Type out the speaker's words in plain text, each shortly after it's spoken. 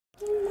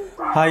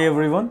Hi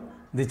everyone,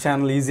 the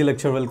channel Easy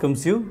Lecture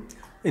welcomes you.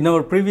 In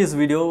our previous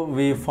video,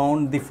 we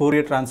found the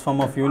Fourier transform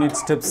of unit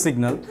step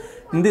signal.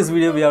 In this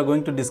video, we are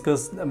going to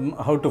discuss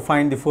how to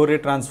find the Fourier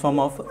transform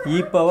of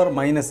e power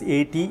minus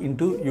at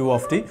into u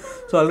of t.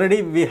 So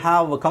already we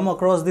have come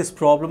across this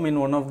problem in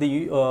one of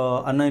the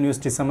Anna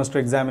University semester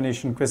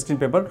examination question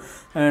paper,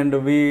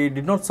 and we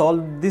did not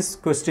solve this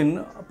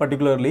question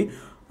particularly.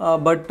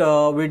 But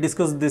we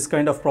discussed this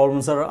kind of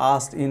problems are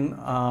asked in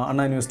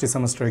Anna University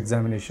semester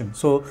examination.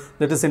 So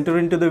let us enter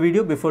into the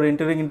video. Before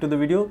entering into the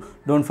video,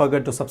 don't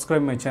forget to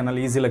subscribe my channel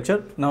Easy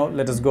Lecture. Now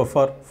let us go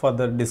for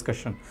further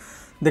discussion.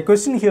 The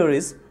question here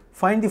is,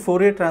 find the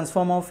Fourier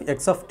transform of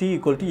x of t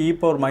equal to e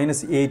power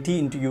minus at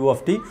into u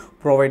of t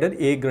provided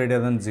a greater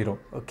than 0.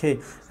 Okay,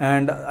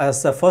 and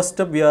as the first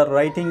step we are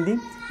writing the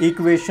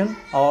equation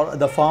or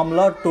the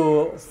formula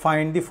to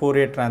find the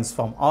Fourier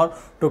transform or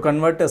to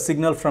convert a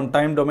signal from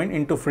time domain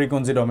into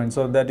frequency domain.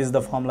 So that is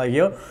the formula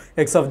here.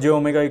 X of j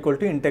omega equal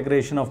to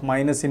integration of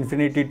minus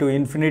infinity to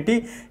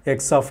infinity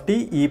x of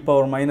t e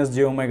power minus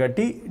j omega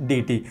t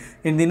dt.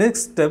 In the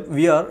next step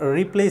we are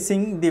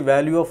replacing the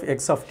value of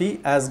x of t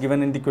as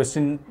given in the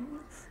question,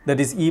 that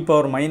is e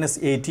power minus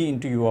at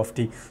into u of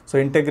t. So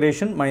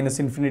integration minus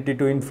infinity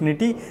to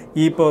infinity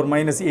e power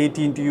minus at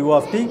into u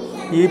of t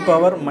e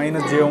power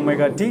minus j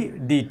omega t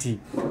dt,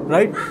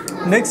 right?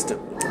 Next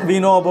we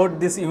know about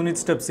this unit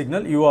step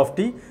signal u of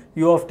t.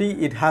 U of t,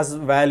 it has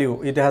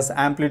value, it has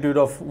amplitude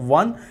of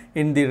 1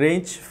 in the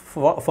range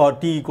for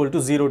t equal to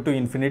 0 to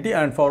infinity,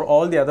 and for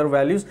all the other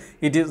values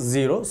it is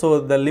 0. So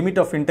the limit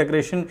of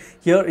integration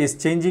here is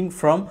changing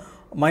from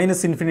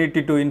minus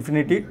infinity to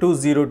infinity to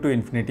 0 to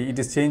infinity. It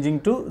is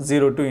changing to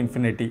 0 to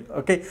infinity.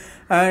 Okay,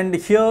 and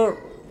here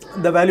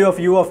the value of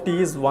u of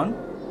t is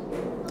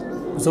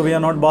 1, so we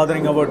are not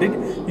bothering about it.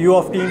 U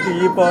of t into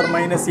e power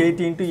minus at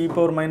into e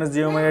power minus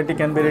j omega t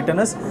can be written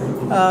as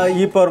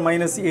e power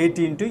minus at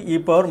into e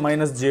power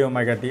minus j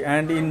omega t,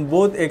 and in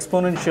both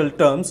exponential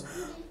terms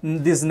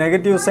this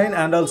negative sign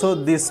and also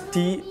this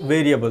t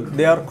variable,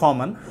 they are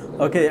common.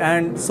 Okay,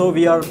 and so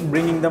we are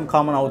bringing them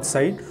common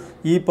outside.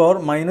 E power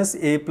minus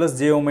a plus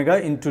j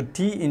omega into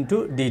t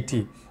into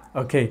dt.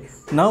 Okay,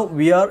 now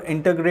we are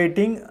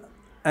integrating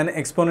an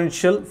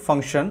exponential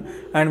function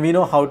and we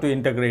know how to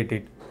integrate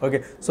it.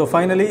 Okay, so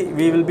finally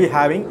we will be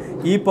having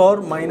e power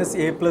minus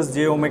a plus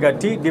j omega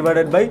t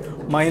divided by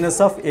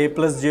minus of a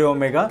plus j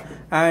omega,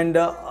 and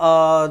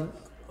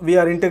we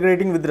are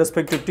integrating with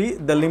respect to t.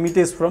 The limit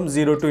is from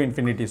 0 to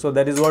infinity. So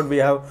that is what we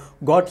have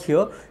got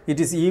here. It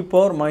is e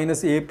power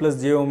minus a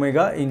plus j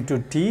omega into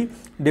t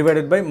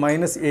divided by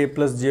minus a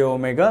plus j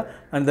omega,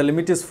 and the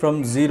limit is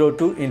from 0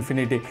 to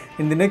infinity.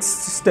 In the next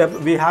step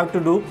we have to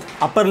do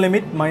upper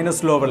limit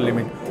minus lower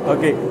limit.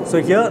 Okay, so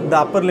here the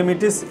upper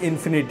limit is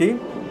infinity.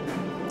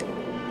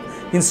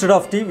 Instead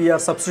of t we are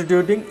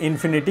substituting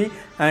infinity,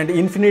 and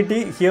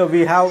infinity here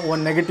we have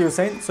one negative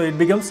sign, so it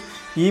becomes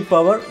e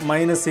power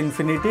minus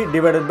infinity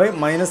divided by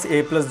minus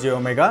a plus j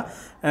omega,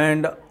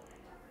 and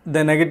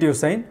the negative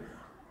sign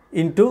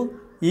into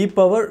e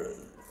power,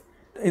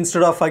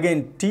 instead of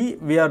again t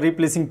we are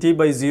replacing t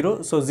by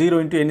 0, so 0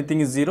 into anything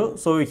is 0,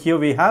 so here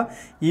we have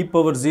e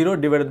power 0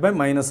 divided by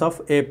minus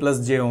of a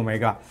plus j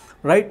omega,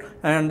 right?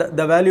 And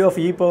the value of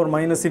e power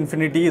minus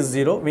infinity is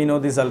 0, we know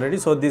this already,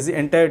 so this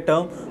entire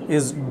term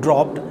is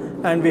dropped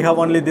and we have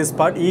only this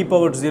part e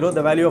power 0.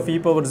 The value of e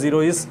power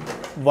 0 is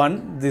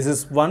 1, this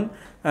is 1,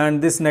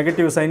 and this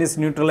negative sign is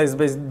neutralized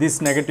by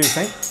this negative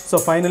sign. So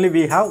finally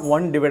we have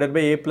 1 divided by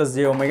a plus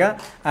j omega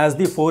as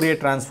the Fourier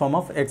transform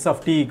of x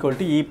of t equal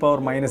to e power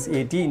minus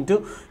at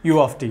into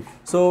u of t.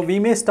 So we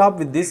may stop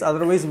with this,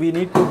 otherwise we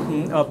need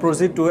to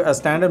proceed to a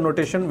standard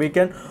notation. We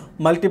can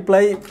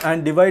multiply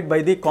and divide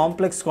by the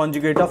complex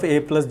conjugate of a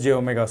plus j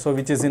omega, so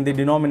which is in the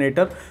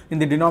denominator. In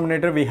the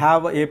denominator we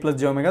have a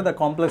plus j omega. The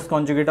complex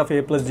conjugate of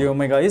a plus j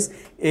omega is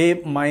a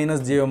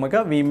minus j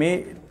omega. We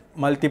may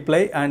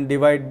multiply and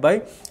divide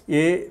by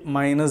a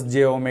minus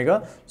j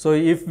omega. So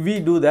if we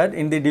do that,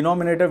 in the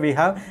denominator we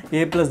have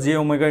a plus j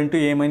omega into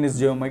a minus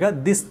j omega.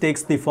 This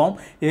takes the form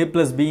a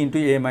plus b into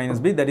a minus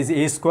b, that is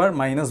a square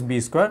minus b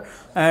square,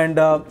 and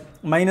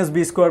minus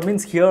b square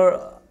means here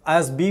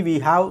as b we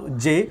have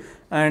j,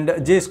 and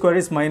j square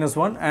is minus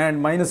 1,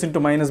 and minus into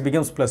minus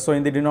becomes plus. So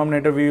in the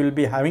denominator we will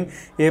be having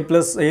a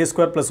plus a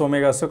square plus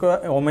omega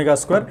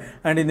square,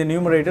 and in the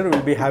numerator we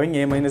will be having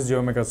a minus j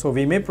omega. So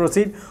we may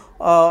proceed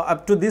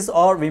up to this,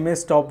 or we may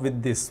stop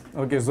with this.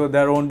 Okay, so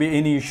there won't be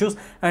any issues.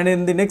 And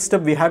in the next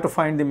step we have to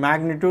find the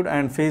magnitude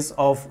and phase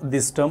of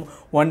this term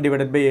 1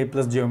 divided by a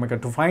plus j omega.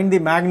 To find the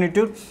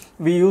magnitude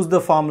we use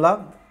the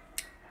formula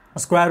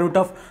square root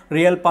of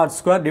real part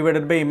square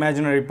divided by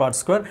imaginary part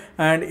square,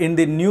 and in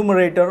the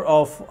numerator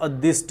of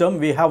this term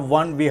we have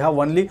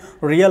only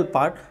real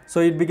part,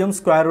 so it becomes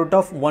square root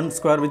of 1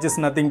 square, which is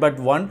nothing but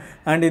 1,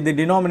 and in the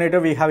denominator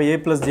we have a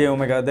plus j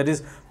omega, that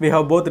is we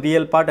have both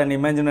real part and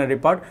imaginary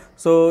part,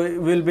 so we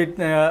will be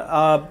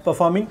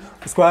performing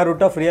square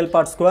root of real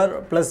part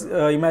square plus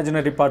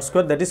imaginary part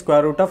square, that is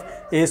square root of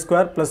a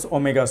square plus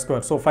omega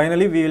square. So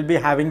finally we will be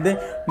having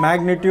the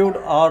magnitude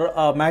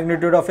or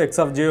magnitude of x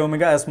of j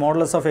omega as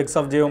modulus of x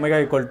of j omega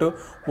equal to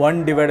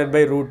 1 divided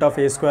by root of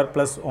a square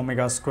plus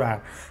omega square.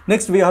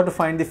 Next we have to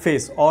find the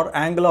phase or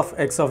angle of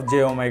x of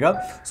j omega.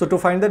 So to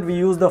find that we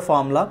use the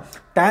formula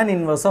tan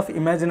inverse of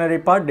imaginary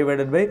part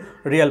divided by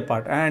real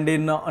part, and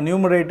in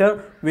numerator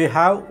we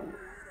have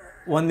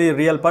only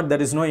real part,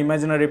 there is no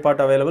imaginary part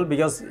available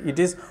because it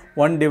is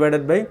 1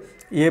 divided by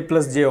a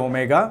plus j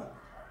omega.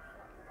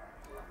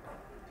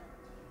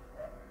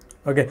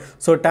 Okay,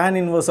 so tan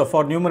inverse of,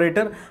 for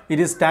numerator it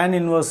is tan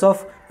inverse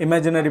of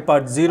imaginary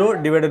part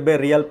 0 divided by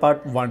real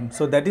part 1.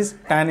 So that is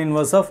tan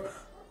inverse of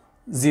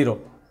 0.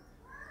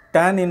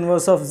 Tan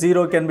inverse of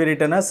 0 can be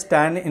written as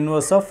tan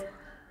inverse of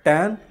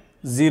tan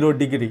 0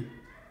 degree.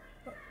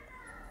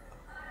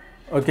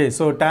 Okay,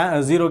 so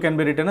tan 0 can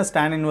be written as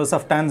tan inverse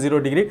of tan 0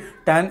 degree.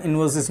 Tan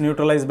inverse is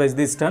neutralized by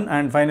this term,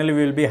 and finally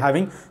we will be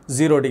having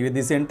 0 degree.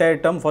 This entire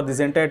term, for this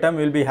entire term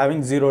we will be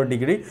having 0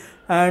 degree.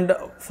 And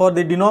for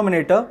the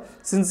denominator,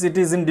 since it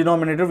is in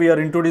denominator, we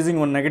are introducing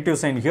one negative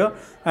sign here,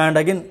 and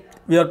again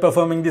we are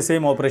performing the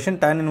same operation,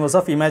 tan inverse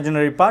of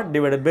imaginary part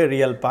divided by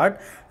real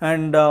part,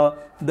 and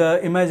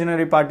the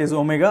imaginary part is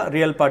omega,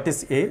 real part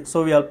is a,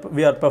 so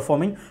we are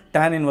performing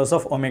tan inverse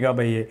of omega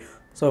by a.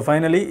 So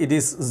finally it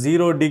is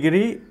 0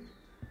 degree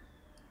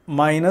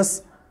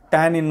minus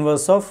tan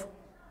inverse of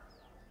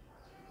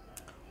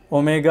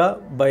omega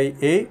by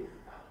a,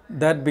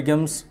 that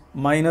becomes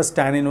minus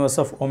tan inverse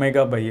of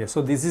omega by a.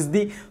 So this is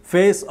the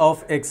phase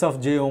of x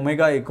of j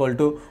omega equal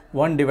to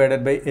 1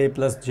 divided by a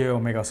plus j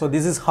omega. So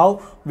this is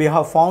how we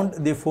have found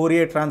the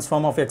Fourier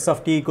transform of x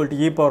of t equal to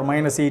e power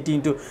minus 80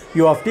 into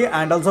u of t,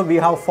 and also we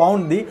have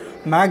found the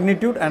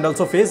magnitude and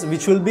also phase,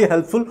 which will be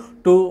helpful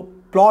to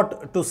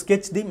plot, to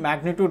sketch the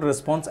magnitude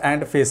response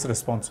and phase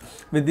response.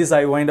 With this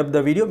I wind up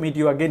the video. Meet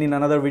you again in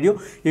another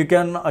video. You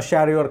can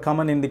share your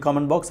comment in the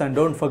comment box, and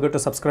don't forget to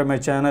subscribe my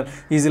channel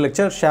Easy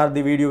Lecture. Share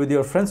the video with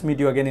your friends.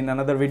 Meet you again in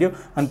another video.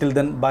 Until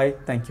then, bye.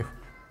 Thank you.